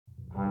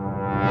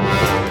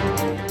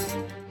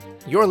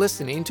You're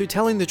listening to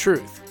Telling the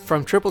Truth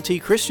from Triple T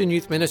Christian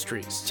Youth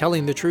Ministries,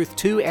 telling the truth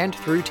to and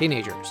through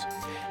teenagers.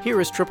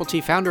 Here is Triple T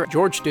founder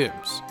George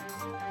Dooms.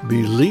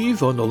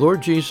 Believe on the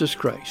Lord Jesus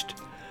Christ.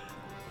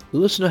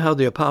 Listen to how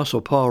the Apostle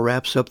Paul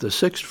wraps up the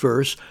 6th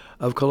verse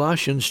of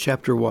Colossians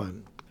chapter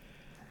 1.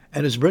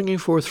 And is bringing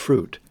forth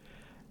fruit,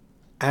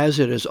 as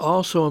it is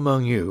also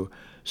among you,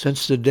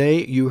 since the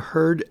day you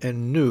heard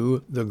and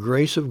knew the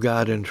grace of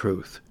God in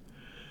truth.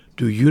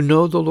 Do you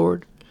know the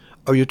Lord?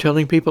 Are you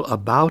telling people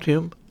about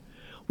Him?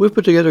 We've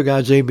put together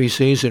God's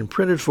ABCs in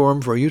printed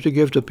form for you to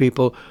give to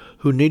people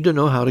who need to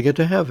know how to get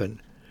to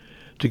heaven.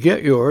 To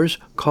get yours,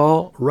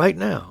 call right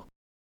now,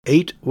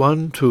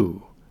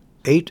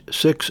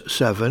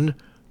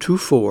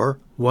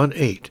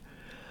 812-867-2418.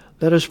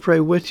 Let us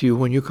pray with you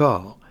when you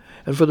call,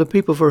 and for the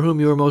people for whom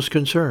you are most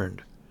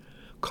concerned.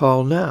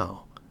 Call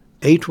now,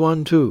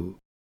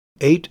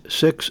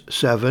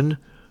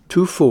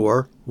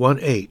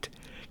 812-867-2418.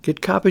 Get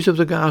copies of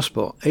the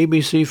Gospel,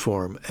 ABC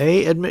form.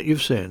 A, admit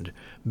you've sinned.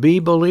 B,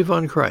 believe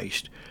on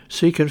Christ.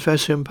 C,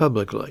 confess Him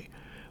publicly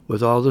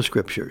with all the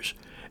Scriptures.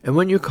 And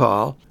when you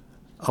call,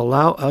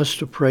 allow us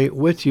to pray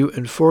with you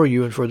and for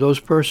those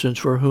persons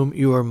for whom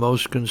you are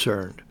most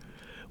concerned.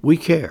 We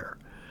care.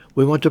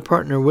 We want to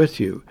partner with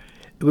you.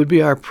 It would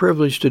be our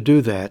privilege to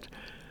do that.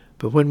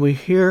 But when we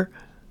hear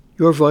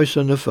your voice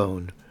on the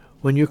phone,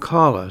 when you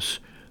call us,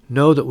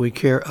 know that we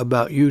care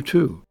about you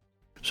too.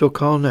 So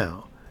call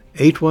now,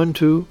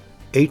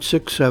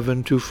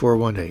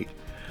 812-867-2418.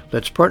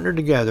 Let's partner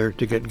together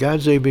to get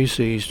God's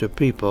ABCs to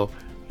people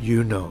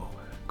you know.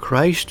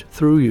 Christ,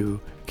 through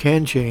you,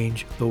 can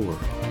change the world.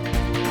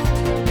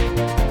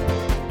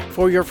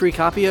 For your free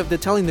copy of the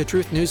Telling the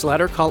Truth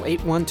newsletter, call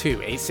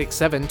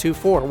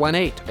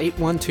 812-867-2418,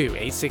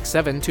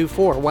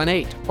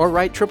 812-867-2418, or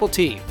write Triple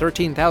T,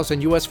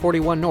 13,000 U.S.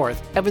 41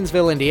 North,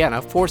 Evansville,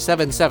 Indiana,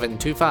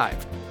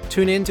 47725.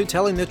 Tune in to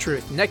Telling the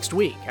Truth next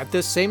week at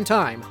this same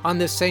time on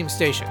this same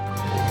station.